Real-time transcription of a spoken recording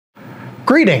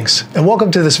Greetings, and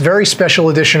welcome to this very special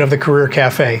edition of the Career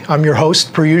Cafe. I'm your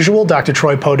host, per usual, Dr.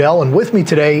 Troy Podell, and with me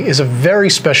today is a very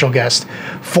special guest,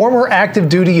 former active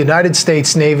duty United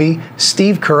States Navy,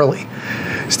 Steve Curlee.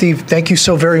 Steve, thank you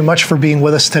so very much for being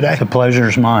with us today. The pleasure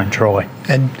is mine, Troy.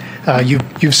 And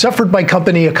you've suffered my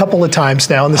company a couple of times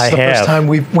now, and this is the first time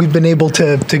we've been able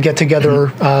to get together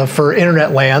for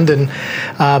Internet Land. And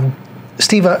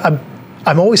Steve,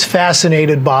 I'm always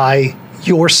fascinated by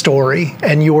your story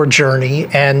and your journey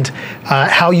and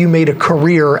how you made a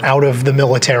career out of the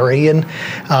military. And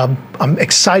I'm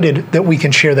excited that we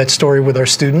can share that story with our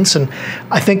students. And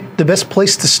I think the best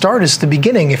place to start is the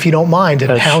beginning, if you don't mind,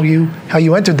 and how you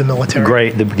entered the military.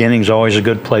 Great. The beginning's always a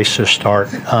good place to start.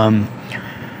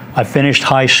 I finished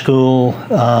high school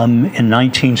in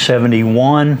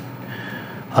 1971.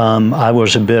 I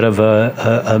was a bit of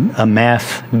a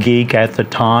math geek at the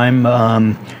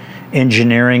time.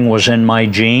 Engineering was in my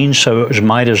genes, so it was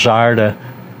my desire to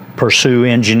pursue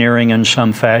engineering in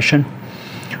some fashion.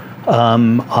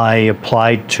 I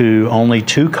applied to only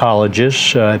 2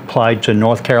 colleges. I applied to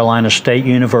North Carolina State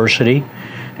University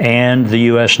and the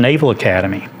U.S. Naval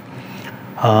Academy.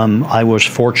 I was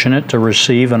fortunate to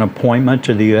receive an appointment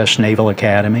to the U.S. Naval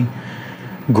Academy.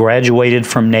 Graduated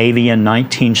from Navy in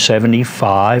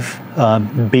 1975,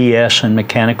 BS in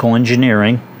mechanical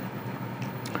engineering.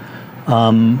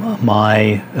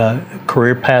 My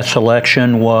career path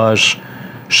selection was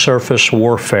surface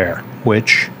warfare,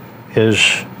 which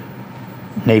is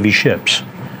Navy ships.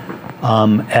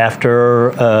 After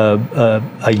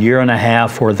a year and a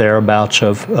half or thereabouts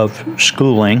of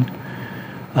schooling,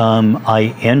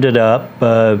 I ended up,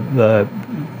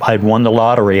 I'd won the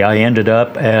lottery. I ended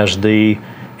up as the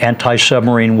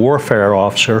anti-submarine warfare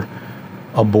officer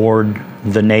aboard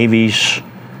the Navy's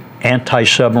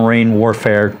anti-submarine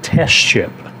warfare test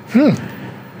ship.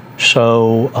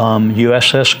 So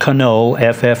USS Curlee,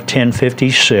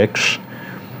 FF-1056,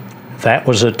 that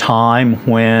was a time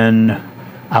when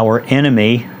our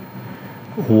enemy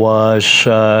was,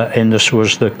 and this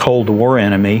was the Cold War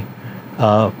enemy,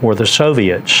 were the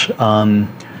Soviets.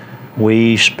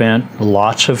 We spent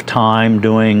lots of time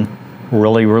doing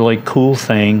really cool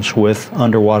things with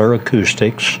underwater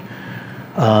acoustics.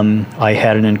 I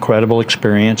had an incredible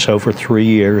experience over 3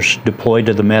 years, deployed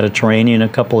to the Mediterranean a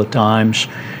couple of times,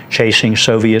 chasing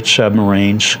Soviet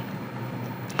submarines.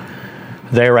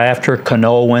 Thereafter,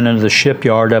 Curlee went into the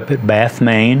shipyard up at Bath,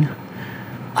 Maine.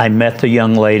 I met the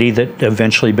young lady that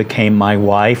eventually became my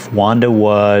wife. Wanda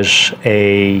was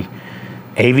an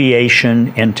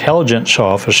aviation intelligence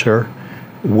officer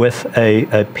with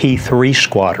a P3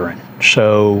 squadron.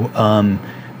 So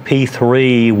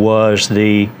P3 was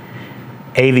the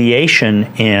aviation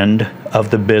end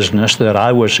of the business that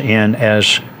I was in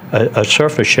as a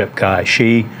surface ship guy.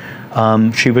 She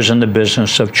was in the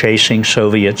business of chasing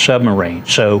Soviet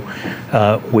submarines. So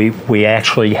we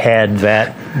actually had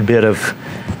that bit of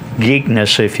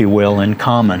geekness, if you will, in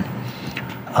common.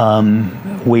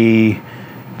 We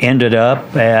ended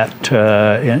up at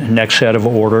next set of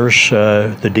orders.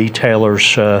 The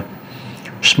detailers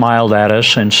smiled at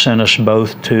us and sent us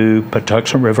both to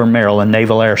Patuxent River, Maryland,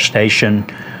 Naval Air Station,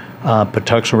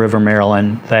 Patuxent River,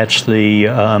 Maryland. That's the,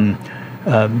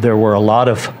 there were a lot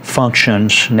of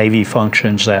functions, Navy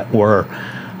functions that were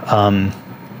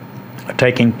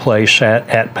taking place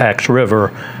at Pax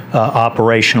River,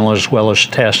 operational as well as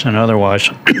test and otherwise.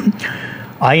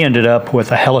 I ended up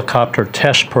with a helicopter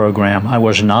test program. I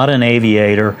was not an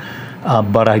aviator,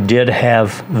 but I did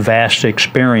have vast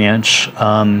experience.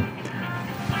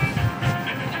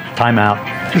 Time out.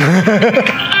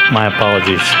 My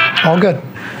apologies. All good.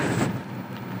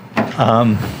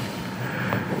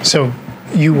 So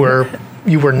you were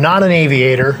not an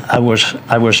aviator. I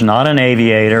was not an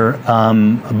aviator.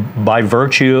 By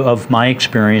virtue of my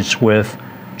experience with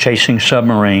chasing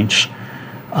submarines,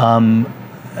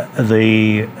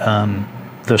 the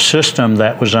system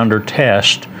that was under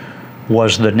test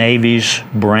was the Navy's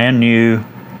brand new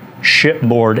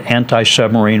shipboard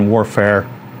anti-submarine warfare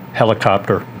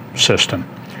helicopter system.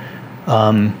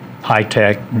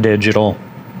 High-tech, digital,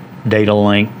 data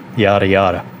link, yada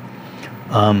yada.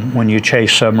 When you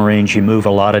chase submarines, you move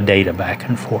a lot of data back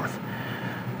and forth.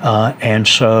 And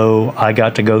so I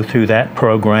got to go through that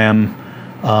program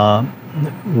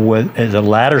with the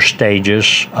latter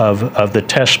stages of the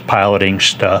test piloting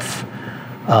stuff,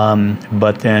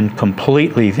 but then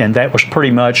completely, and that was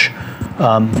pretty much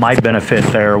my benefit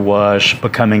there was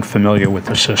becoming familiar with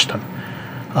the system.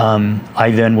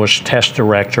 I then was test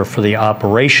director for the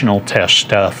operational test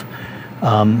stuff,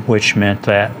 which meant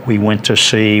that we went to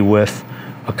sea with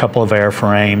a couple of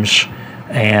airframes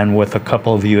and with a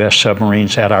couple of U.S.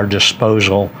 submarines at our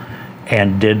disposal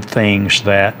and did things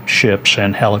that ships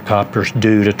and helicopters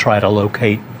do to try to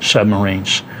locate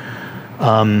submarines.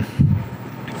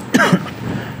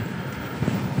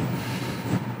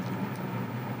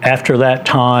 After that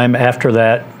time, after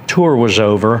that tour was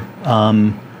over,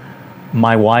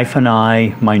 my wife and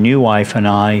I, my new wife and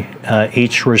I,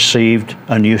 each received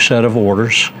a new set of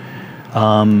orders,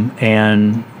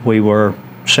 and we were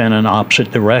sent in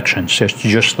opposite directions. It's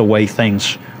just the way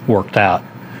things worked out.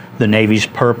 The Navy's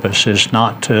purpose is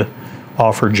not to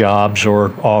offer jobs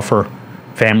or offer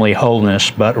family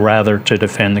wholeness, but rather to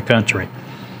defend the country.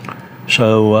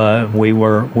 So we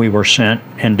were sent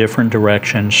in different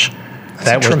directions.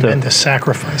 That's a tremendous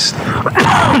sacrifice.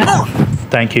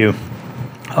 Thank you.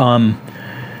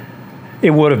 It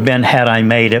would have been had I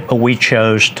made it, but we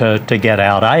chose to get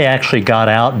out. I actually got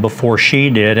out before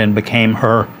she did and became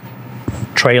her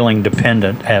trailing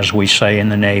dependent, as we say in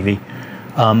the Navy,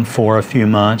 for a few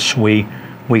months. We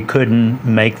couldn't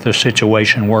make the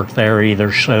situation work there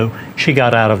either, so she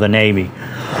got out of the Navy.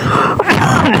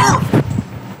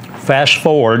 Fast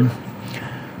forward,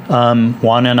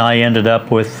 Juan and I ended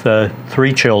up with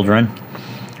 3 children.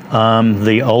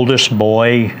 The oldest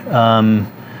boy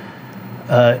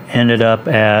ended up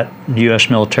at the U.S.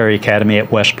 Military Academy at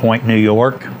West Point, New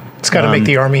York. It's got to make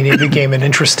the Army-Navy game an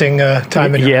interesting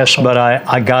time in your Yes, household. but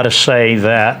I got to say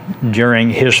that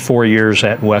during his 4 years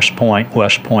at West Point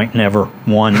never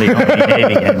won the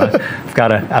Army-Navy game.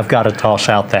 I've got to toss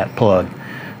out that plug.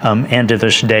 And to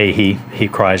this day, he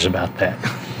cries about that.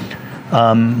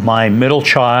 My middle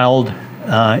child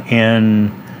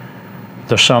in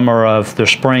the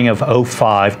spring of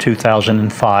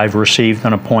 2005, received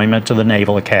an appointment to the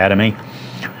Naval Academy.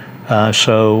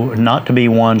 So not to be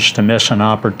ones to miss an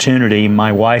opportunity,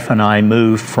 my wife and I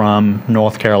moved from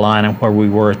North Carolina, where we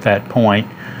were at that point,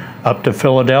 up to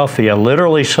Philadelphia,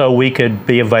 literally so we could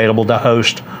be available to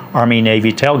host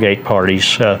Army-Navy tailgate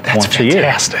parties once a year.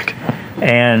 That's fantastic.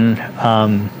 And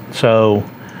so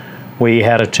we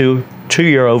had a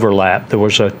two-year overlap. There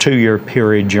was a 2-year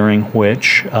period during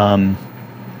which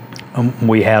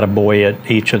we had a boy at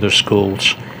each of the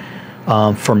schools.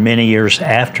 For many years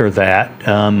after that,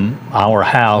 our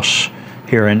house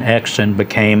here in Exton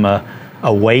became a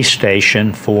way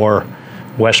station for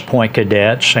West Point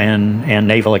cadets and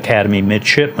Naval Academy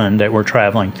midshipmen that were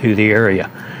traveling through the area.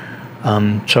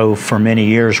 So for many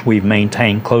years, we've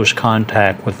maintained close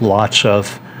contact with lots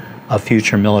of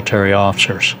future military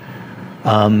officers.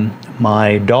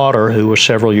 My daughter, who was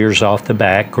several years off the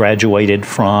back, graduated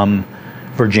from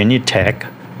Virginia Tech,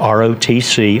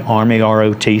 ROTC, Army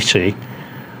ROTC.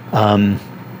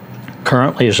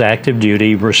 Currently is active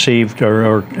duty, received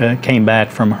or came back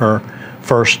from her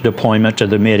first deployment to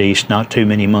the Mideast not too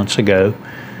many months ago.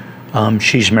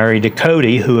 She's married to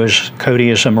Cody, Cody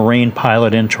is a Marine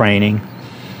pilot in training.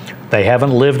 They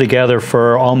haven't lived together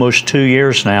for almost 2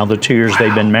 years now, the 2 years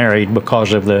they've been married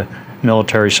because of the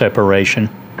military separation.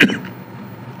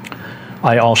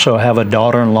 I also have a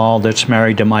daughter-in-law that's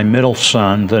married to my middle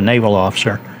son, the naval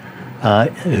officer,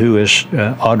 who is,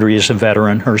 Audrey is a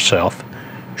veteran herself.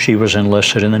 She was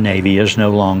enlisted in the Navy, is no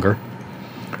longer.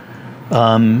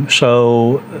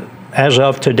 So as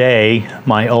of today,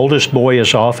 my oldest boy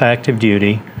is off active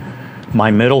duty. My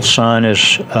middle son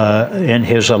is in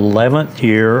his 11th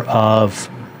year of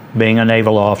being a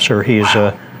naval officer. He is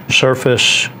a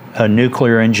surface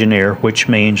nuclear engineer, which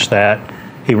means that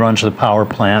he runs the power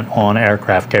plant on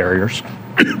aircraft carriers.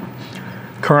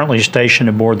 Currently stationed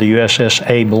aboard the USS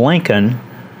Abe Lincoln,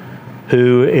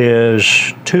 who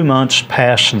is 2 months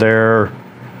past their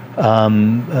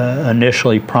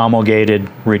initially promulgated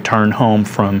return home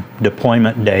from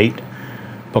deployment date,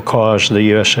 because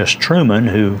the USS Truman,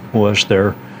 who was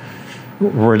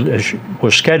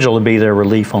scheduled to be their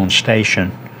relief on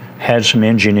station, had some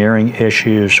engineering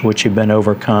issues which have been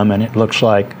overcome, and it looks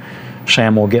like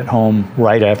Sam will get home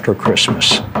right after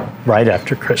Christmas.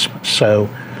 So,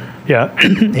 yeah,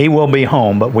 he will be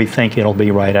home, but we think it'll be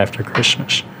right after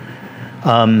Christmas.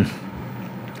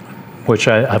 Which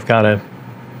I've got to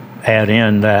add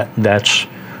in that's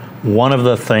one of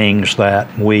the things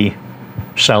that we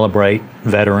celebrate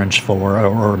veterans for,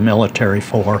 or military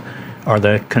for, are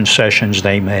the concessions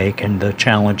they make and the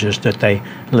challenges that they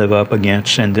live up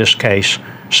against. In this case,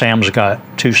 Sam's got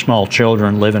 2 small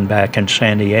children living back in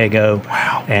San Diego.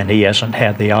 Wow. And he hasn't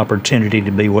had the opportunity to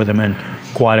be with them in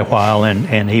quite a while,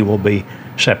 and he will be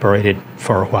separated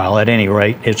for a while. At any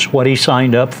rate, it's what he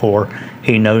signed up for.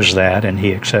 He knows that, and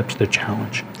he accepts the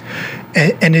challenge.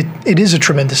 And it is a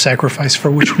tremendous sacrifice for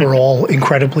which we're all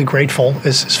incredibly grateful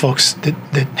as folks that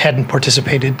hadn't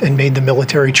participated and made the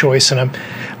military choice. And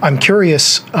I'm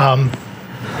curious,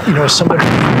 as somebody who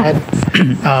had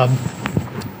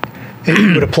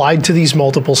you had applied to these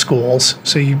multiple schools,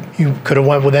 so you could have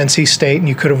went with NC State and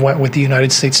you could have went with the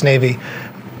United States Navy.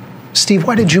 Steve,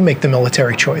 why did you make the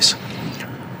military choice?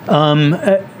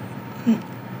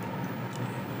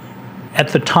 At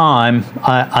the time,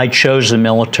 I chose the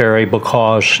military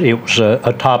because it was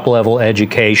a top-level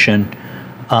education.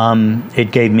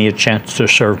 It gave me a chance to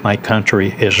serve my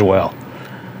country as well.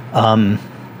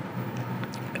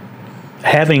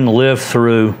 Having lived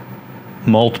through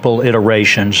multiple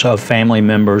iterations of family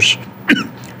members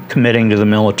committing to the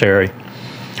military,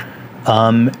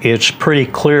 it's pretty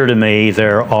clear to me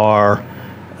there are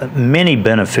many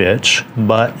benefits,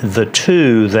 but the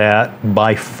two that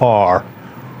by far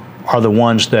are the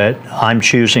ones that I'm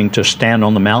choosing to stand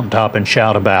on the mountaintop and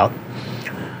shout about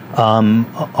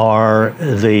are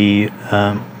the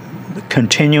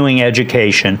continuing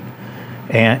education,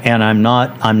 and I'm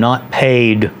not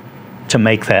paid to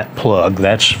make that plug.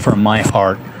 That's from my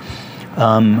heart.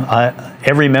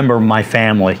 Every member of my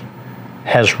family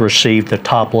has received a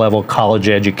top-level college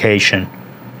education,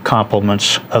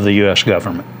 compliments of the U.S.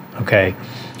 government. Okay,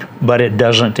 but it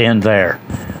doesn't end there.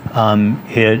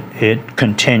 It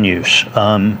continues.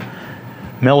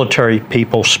 Military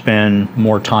people spend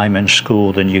more time in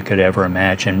school than you could ever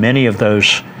imagine. Many of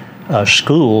those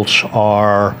schools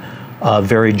are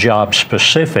very job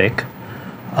specific,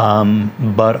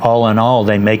 but all in all,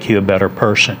 they make you a better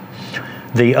person.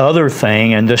 The other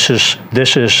thing, and this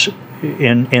is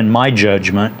in my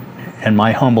judgment, and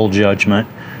my humble judgment,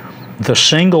 the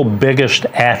single biggest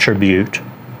attribute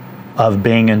of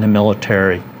being in the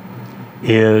military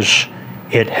is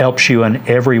it helps you in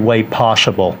every way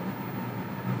possible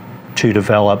to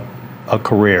develop a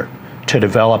career, to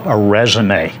develop a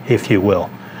resume, if you will.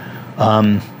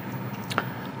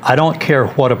 I don't care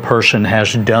what a person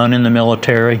has done in the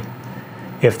military.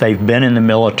 If they've been in the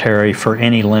military for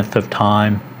any length of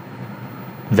time,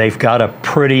 they've got a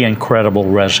pretty incredible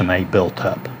resume built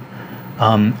up.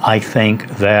 I think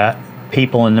that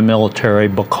people in the military,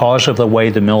 because of the way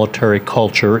the military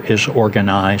culture is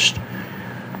organized,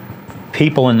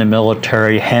 people in the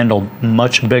military handle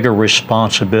much bigger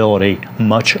responsibility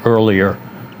much earlier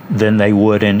than they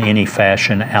would in any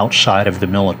fashion outside of the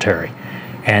military.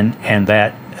 And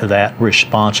that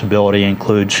responsibility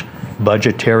includes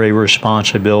budgetary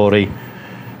responsibility,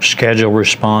 schedule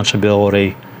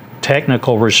responsibility,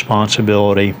 technical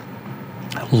responsibility,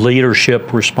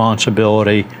 leadership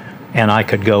responsibility, and I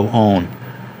could go on.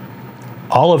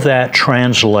 All of that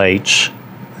translates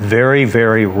very,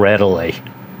 very readily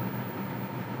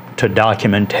to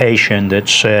documentation that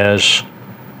says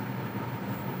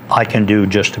I can do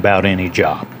just about any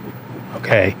job.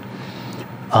 Okay.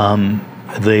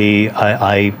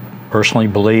 I personally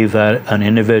believe that an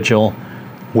individual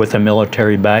with a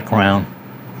military background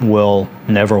will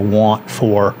never want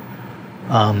for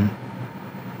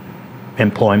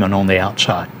employment on the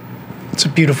outside. It's a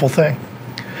beautiful thing.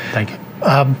 Thank you.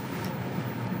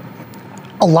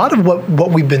 A lot of what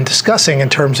we've been discussing in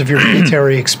terms of your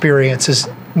military experience is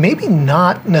maybe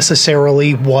not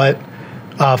necessarily what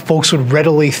folks would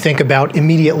readily think about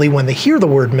immediately when they hear the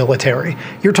word military.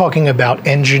 You're talking about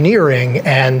engineering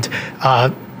and,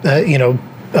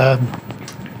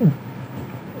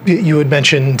 you had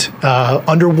mentioned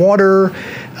underwater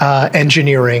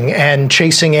engineering and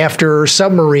chasing after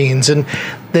submarines, and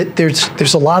that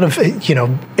there's a lot of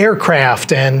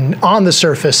aircraft and on the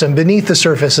surface and beneath the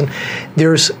surface, and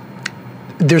there's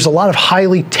a lot of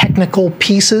highly technical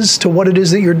pieces to what it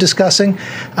is that you're discussing,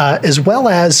 as well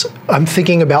as I'm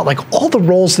thinking about like all the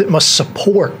roles that must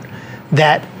support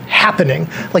that happening,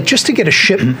 like just to get a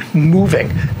ship moving.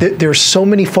 There's so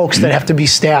many folks that have to be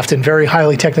staffed in very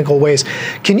highly technical ways.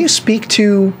 Can you speak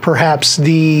to perhaps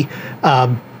the,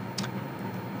 I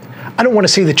don't want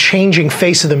to say the changing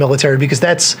face of the military because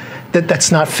that's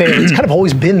not fair. It's kind of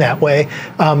always been that way.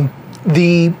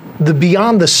 The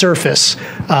beyond the surface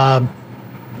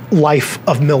life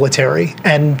of military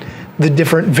and the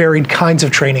different varied kinds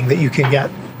of training that you can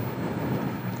get.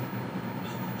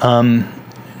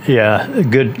 Yeah,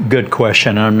 good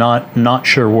question. I'm not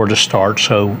sure where to start,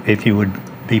 so if you would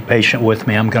be patient with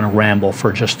me, I'm going to ramble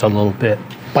for just a little bit.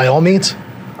 By all means.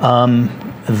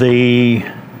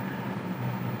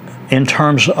 In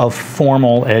terms of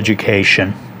formal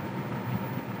education,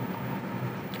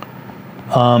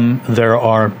 there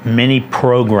are many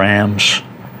programs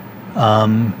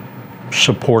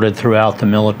supported throughout the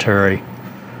military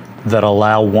that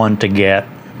allow one to get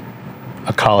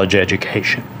a college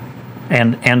education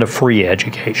and a free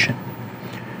education.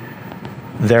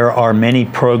 There are many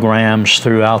programs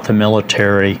throughout the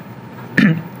military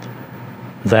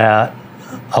that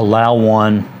allow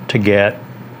one to get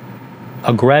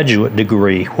a graduate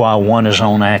degree while one is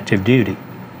on active duty.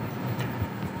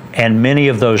 And many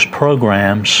of those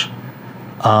programs,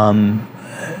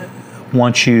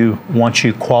 once you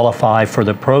qualify for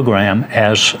the program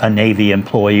as a Navy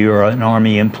employee or an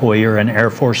Army employee or an Air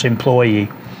Force employee,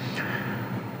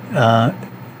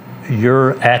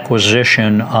 your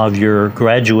acquisition of your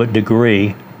graduate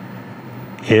degree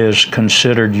is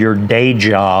considered your day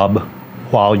job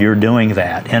while you're doing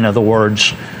that. In other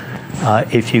words,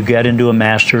 if you get into a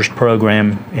master's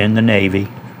program in the Navy,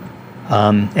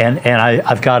 and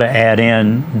I've got to add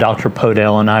in, Dr.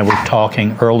 Podell and I were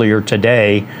talking earlier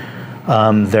today,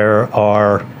 there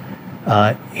are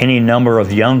any number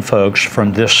of young folks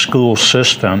from this school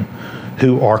system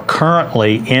who are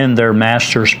currently in their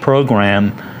master's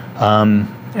program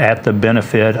at the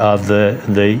benefit of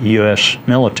the U.S.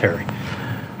 military.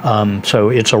 So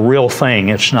it's a real thing.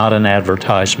 It's not an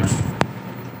advertisement.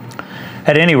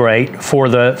 At any rate, for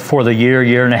the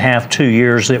year and a half, 2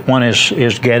 years that one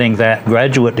is getting that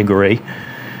graduate degree,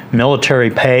 military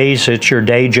pays, it's your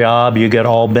day job, you get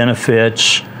all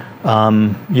benefits,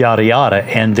 yada yada.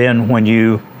 And then when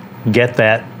you get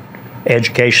that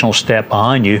educational step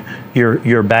behind you,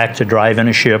 you're back to driving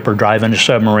a ship or driving a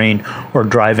submarine or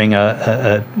driving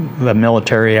a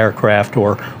military aircraft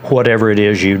or whatever it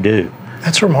is you do.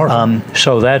 That's remarkable.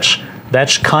 So that's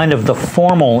kind of the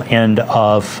formal end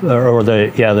of, or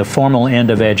the formal end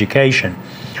of education.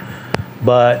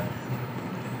 But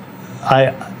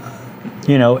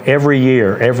every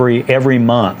year, every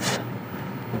month,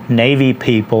 Navy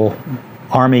people,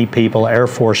 Army people, Air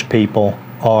Force people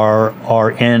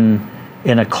are in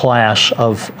a class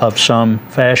of some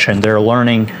fashion. They're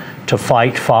learning to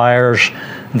fight fires.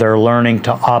 They're learning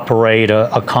to operate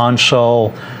a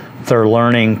console. They're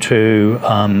learning to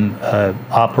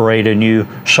operate a new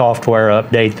software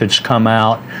update that's come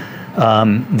out.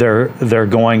 They're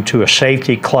going to a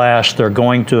safety class. They're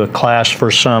going to a class for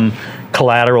some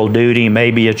collateral duty.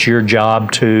 Maybe it's your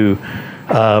job to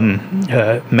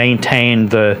maintain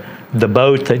the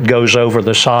boat that goes over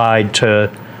the side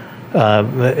to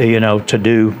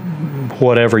do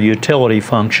whatever utility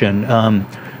function.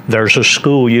 There's a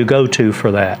school you go to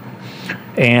for that.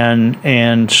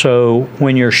 And so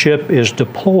when your ship is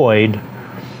deployed,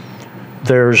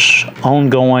 there's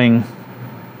ongoing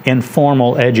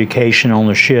informal education on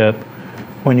the ship.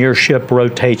 When your ship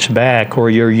rotates back or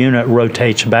your unit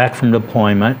rotates back from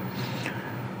deployment,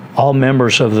 all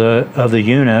members of the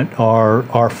unit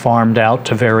are farmed out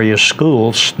to various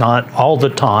schools. Not all the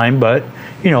time, but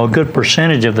a good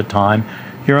percentage of the time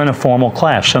you're in a formal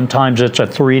class. Sometimes it's a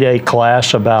 3-day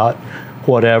class about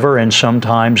whatever, and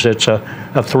sometimes it's a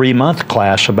 3-month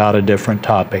class about a different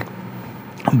topic.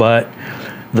 But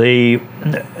there's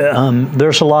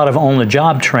a lot of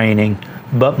on-the-job training,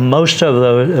 but most of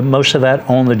that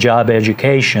on-the-job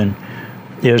education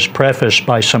is prefaced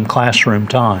by some classroom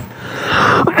time.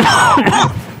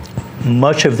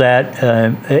 Much of that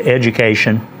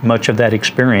education, much of that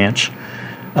experience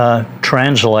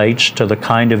translates to the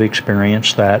kind of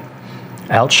experience that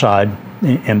outside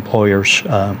employers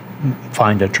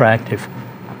find attractive.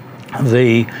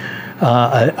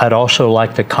 I'd also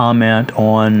like to comment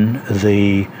on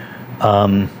the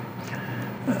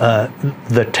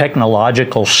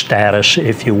technological status,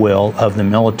 if you will, of the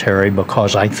military,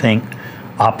 because I think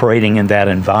operating in that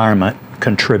environment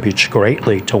contributes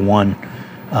greatly to one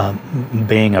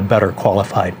being a better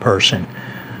qualified person.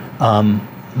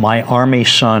 My Army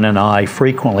son and I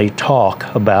frequently talk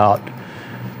about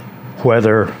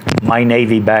whether my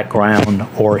Navy background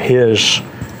or his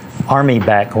Army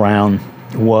background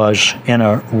was in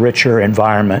a richer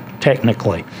environment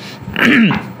technically.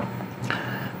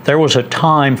 There was a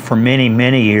time for many,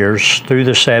 many years, through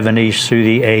the 70s, through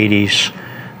the 80s,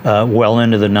 well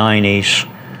into the 90s,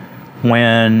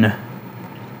 when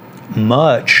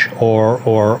much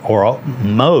or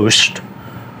most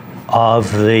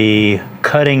of the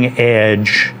cutting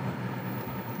edge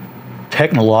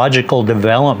technological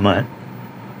development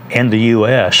in the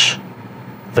U.S.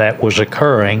 that was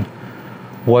occurring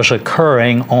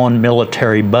on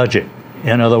military budget.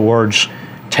 In other words,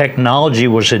 technology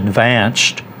was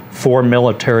advanced for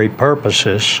military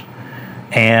purposes,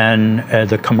 and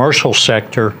the commercial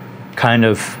sector kind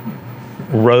of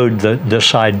rode the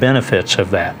side benefits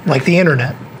of that. Like the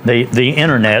internet. The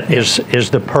internet is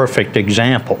the perfect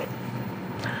example.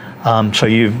 So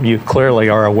you clearly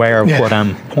are aware of what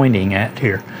I'm pointing at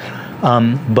here.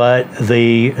 But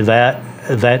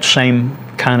that same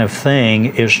kind of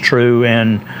thing is true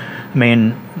in,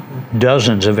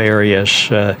 dozens of areas.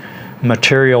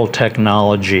 material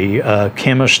technology,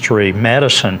 chemistry,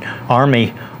 medicine.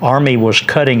 Army was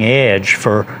cutting edge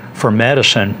for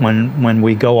medicine when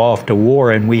we go off to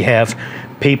war, and we have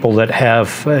people that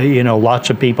have, lots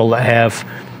of people that have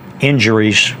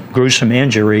injuries, gruesome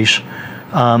injuries.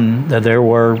 There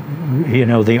were,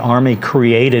 the Army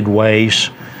created ways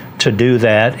to do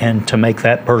that and to make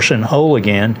that person whole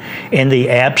again in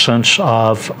the absence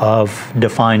of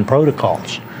defined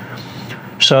protocols.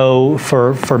 So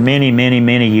for many, many,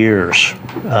 many years,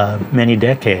 many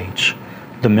decades,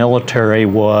 the military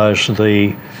was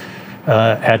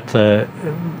at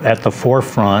the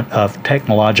forefront of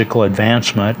technological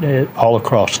advancement all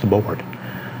across the board.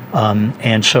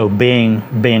 And so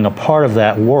being a part of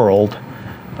that world,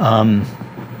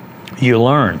 you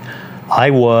learn. I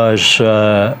was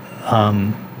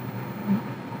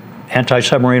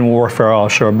anti-submarine warfare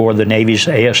officer aboard the Navy's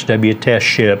ASW test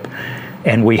ship,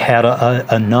 and we had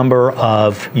a number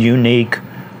of unique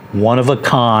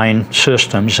one-of-a-kind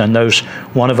systems, and those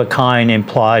one-of-a-kind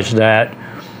implies that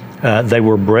they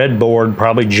were breadboard,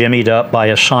 probably jimmied up by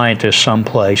a scientist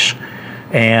someplace,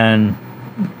 and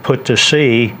put to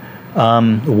sea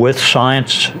with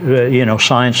science,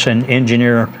 science and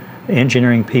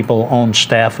engineering people on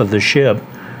staff of the ship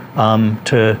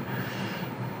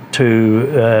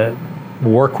to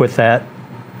work with that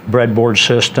breadboard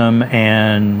system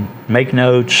and make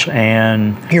notes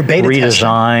and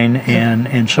redesign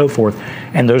and so forth.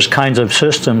 And those kinds of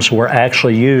systems were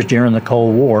actually used during the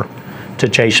Cold War to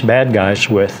chase bad guys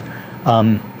with.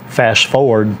 Fast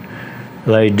forward,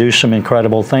 they do some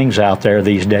incredible things out there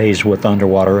these days with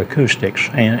underwater acoustics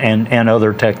and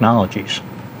other technologies.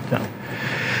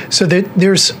 So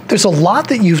there's a lot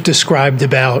that you've described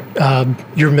about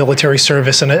your military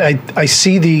service, and I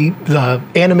see the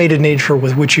animated nature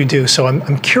with which you do. So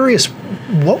I'm curious,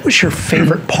 what was your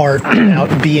favorite part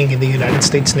about being in the United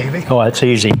States Navy? Oh, that's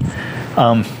easy.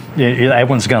 That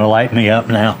one's going to light me up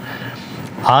now.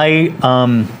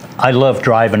 I love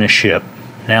driving a ship.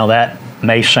 Now that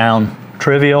may sound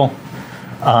trivial.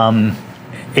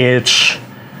 It's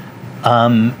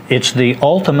the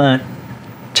ultimate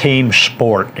team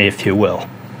sport, if you will.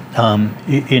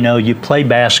 You play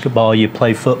basketball, you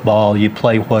play football, you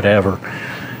play whatever.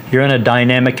 You're in a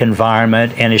dynamic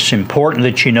environment, and it's important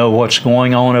that you know what's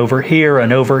going on over here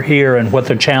and what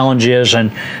the challenge is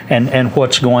and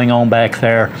what's going on back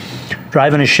there.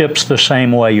 Driving a ship's the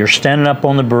same way. You're standing up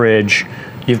on the bridge.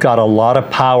 You've got a lot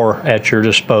of power at your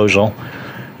disposal.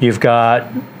 You've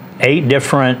got 8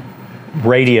 different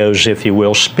radios, if you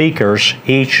will, speakers,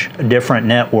 each different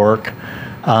network.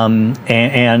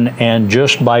 And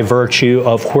just by virtue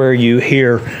of where you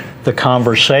hear the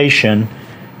conversation,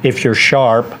 if you're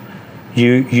sharp,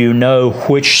 you know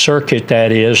which circuit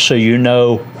that is, so you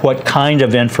know what kind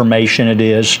of information it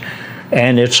is,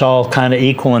 and it's all kind of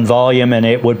equal in volume, and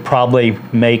it would probably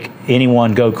make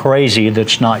anyone go crazy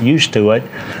that's not used to it.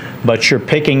 But you're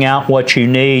picking out what you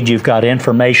need. You've got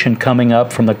information coming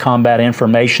up from the Combat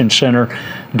Information Center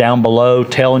down below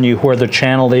telling you where the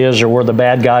channel is or where the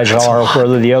bad guys are or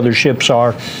where the other ships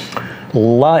are.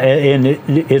 And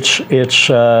it's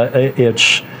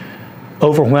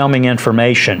overwhelming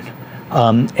information.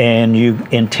 And you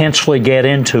intensely get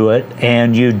into it,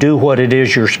 and you do what it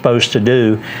is you're supposed to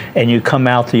do, and you come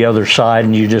out the other side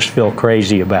and you just feel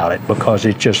crazy about it because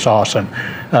it's just awesome.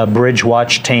 Bridge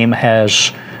Watch team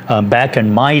has back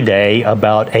in my day,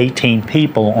 about 18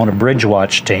 people on a bridge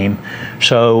watch team.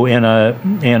 So in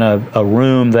a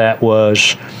room that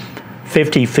was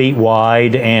 50 feet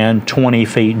wide and 20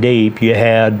 feet deep, you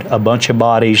had a bunch of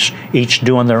bodies, each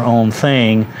doing their own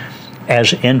thing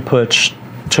as inputs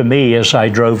to me as I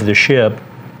drove the ship.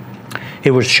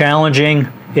 It was challenging.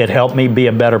 It helped me be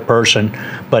a better person,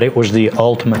 but it was the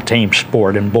ultimate team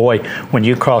sport. And boy, when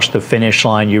you crossed the finish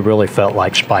line, you really felt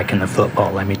like spiking the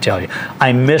football, let me tell you.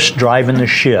 I miss driving the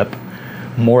ship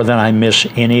more than I miss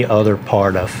any other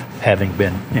part of having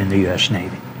been in the U.S.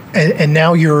 Navy. And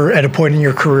now you're at a point in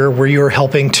your career where you're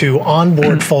helping to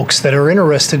onboard folks that are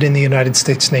interested in the United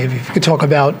States Navy. If you could talk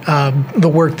about the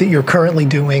work that you're currently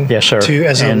doing. Yes, sir.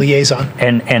 As a liaison.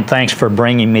 And thanks for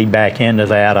bringing me back into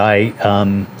that.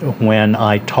 When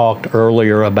I talked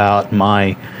earlier about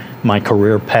my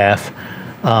career path,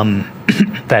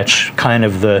 that's kind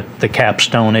of the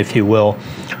capstone, if you will.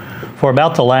 For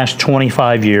about the last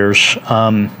 25 years,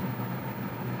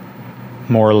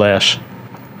 more or less,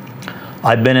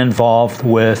 I've been involved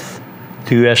with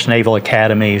the U.S. Naval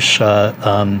Academy's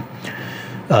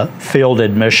field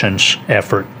admissions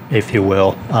effort, if you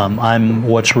will. I'm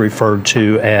what's referred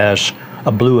to as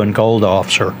a blue and gold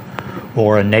officer,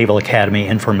 or a Naval Academy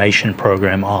Information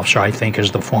Program officer, I think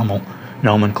is the formal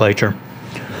nomenclature.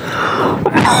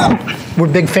 We're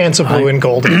big fans of blue and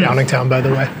gold in Downingtown, by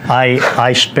the way.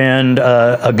 I spend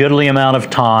a goodly amount of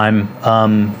time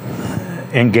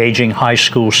engaging high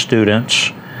school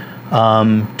students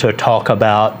to talk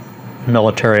about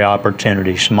military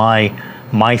opportunities. My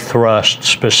thrust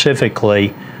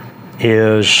specifically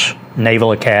is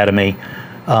Naval Academy,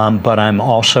 but I'm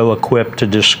also equipped to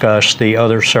discuss the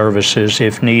other services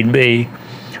if need be,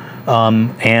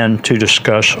 and to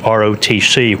discuss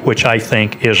ROTC, which I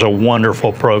think is a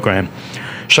wonderful program.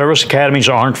 Service academies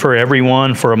aren't for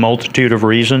everyone for a multitude of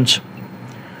reasons.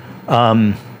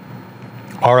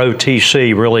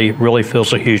 ROTC really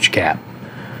fills a huge gap.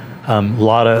 A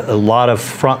lot of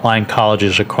frontline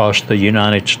colleges across the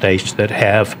United States that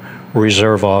have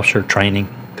Reserve Officer Training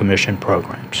Commission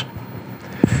programs.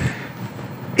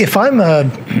 If I'm a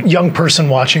young person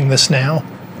watching this now,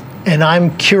 and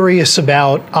I'm curious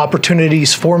about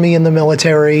opportunities for me in the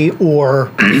military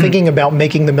or thinking about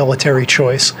making the military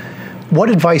choice,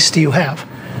 what advice do you have?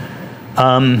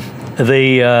 I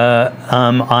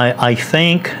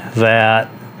think that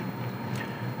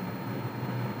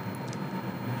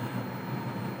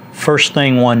first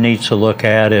thing one needs to look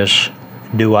at is,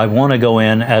 do I want to go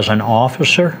in as an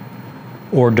officer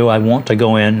or do I want to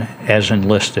go in as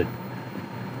enlisted?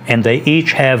 And they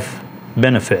each have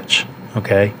benefits,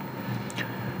 okay?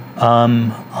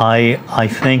 I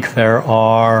think there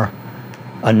are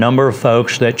a number of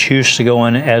folks that choose to go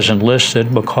in as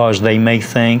enlisted because they may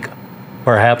think,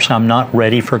 perhaps I'm not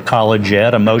ready for college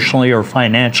yet, emotionally or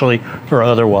financially or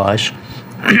otherwise.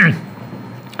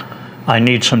 I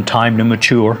need some time to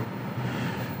mature.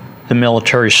 The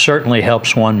military certainly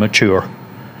helps one mature.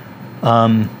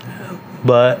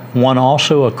 But one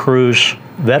also accrues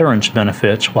veterans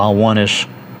benefits while one is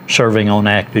serving on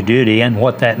active duty, and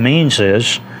what that means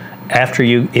is, after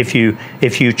if you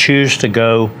choose to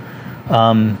go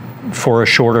for a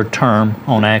shorter term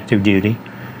on active duty,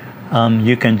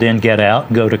 you can then get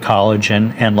out, go to college,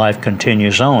 and life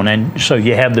continues on. And so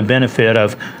you have the benefit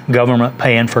of government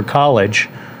paying for college,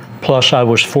 plus I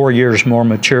was 4 years more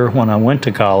mature when I went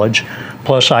to college,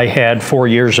 plus I had 4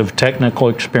 years of technical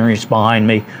experience behind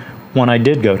me when I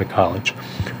did go to college.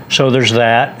 So there's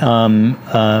that.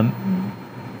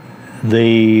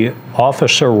 The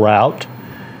officer route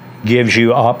gives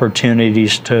you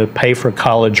opportunities to pay for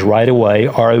college right away.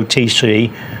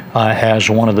 ROTC has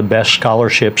one of the best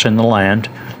scholarships in the land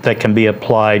that can be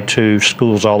applied to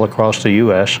schools all across the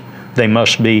U.S. They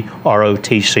must be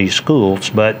ROTC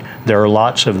schools, but there are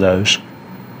lots of those.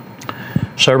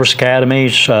 Service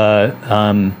academies,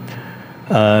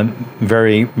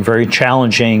 very, very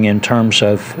challenging in terms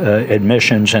of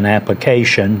admissions and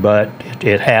application, but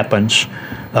it happens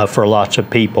for lots of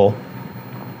people.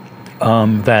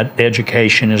 That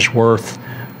education is worth,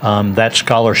 that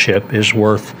scholarship is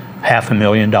worth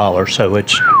 $500,000, so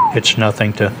it's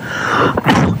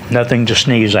nothing to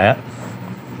sneeze at.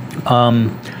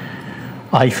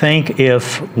 I think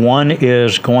if one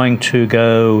is going to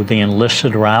go the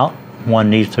enlisted route, one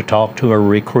needs to talk to a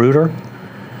recruiter,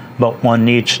 but one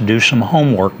needs to do some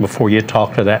homework before you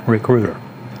talk to that recruiter.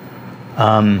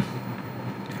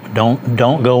 Don't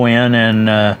go in and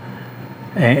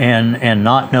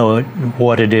not know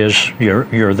what it is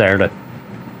you're there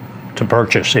to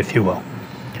purchase, if you will.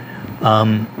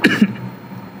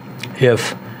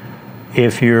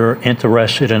 If you're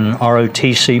interested in an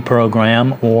ROTC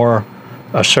program or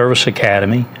a service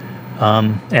academy,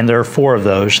 and there are 4 of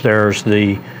those. There's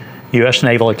the U.S.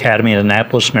 Naval Academy in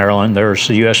Annapolis, Maryland. There's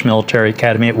the U.S. Military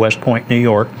Academy at West Point, New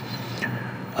York.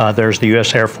 There's the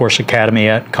U.S. Air Force Academy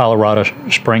at Colorado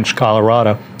Springs,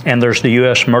 Colorado. And there's the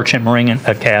U.S. Merchant Marine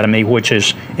Academy, which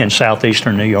is in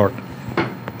southeastern New York.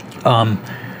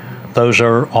 Those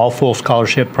are all full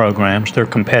scholarship programs. They're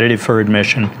competitive for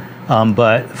admission.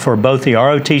 But for both the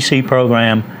ROTC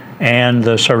program and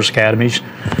the service academies,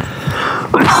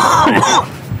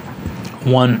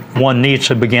 one needs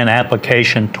to begin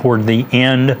application toward the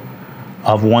end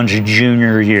of one's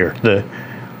junior year.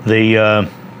 The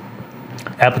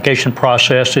application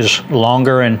process is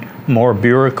longer and more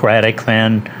bureaucratic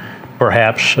than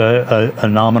perhaps a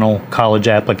nominal college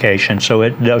application, so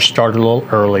it does start a little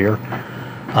earlier.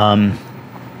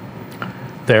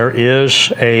 There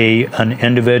is an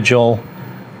individual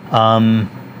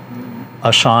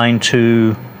assigned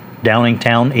to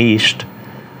Downingtown East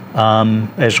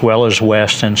as well as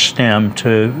West and STEM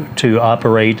to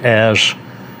operate as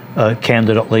a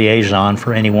candidate liaison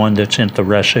for anyone that's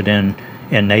interested in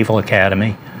Naval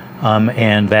Academy,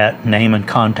 and that name and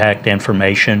contact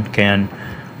information can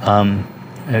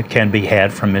be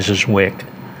had from Mrs. Wick.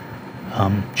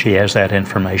 She has that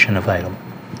information available.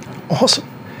 Awesome.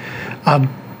 I'm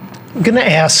going to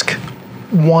ask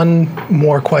one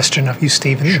more question of you,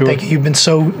 Stephen. Sure. Thank you. You've been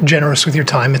so generous with your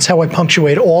time. It's how I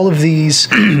punctuate all of these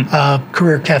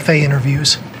Career Cafe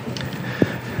interviews.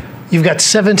 You've got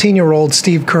 17-year-old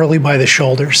Steve Curlee by the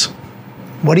shoulders.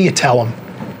 What do you tell him?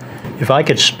 If I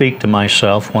could speak to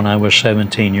myself when I was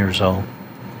 17 years old,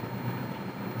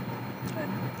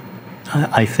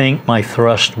 I think my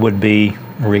thrust would be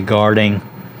regarding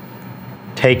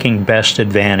taking best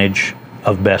advantage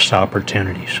of best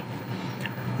opportunities.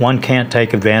 One can't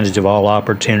take advantage of all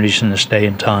opportunities in this day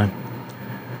and time,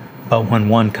 but when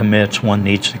one commits, one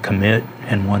needs to commit,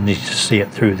 and one needs to see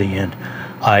it through the end.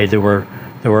 There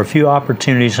were a few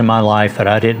opportunities in my life that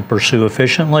I didn't pursue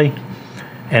efficiently,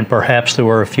 and perhaps there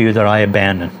were a few that I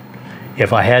abandoned.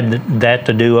 If I had that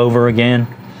to do over again,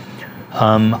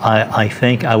 I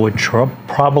think I would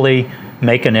probably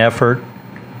make an effort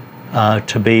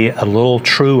to be a little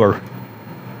truer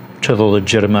to the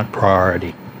legitimate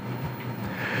priority.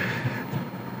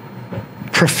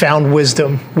 Profound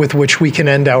wisdom with which we can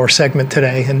end our segment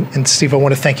today. And Steve, I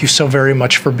want to thank you so very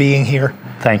much for being here.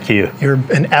 Thank you. You're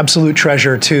an absolute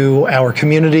treasure to our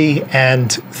community,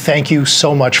 and thank you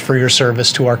so much for your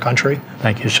service to our country.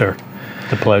 Thank you, sir.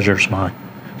 The pleasure's mine.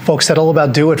 Folks, that'll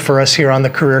about do it for us here on the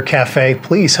Career Cafe.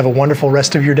 Please have a wonderful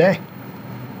rest of your day.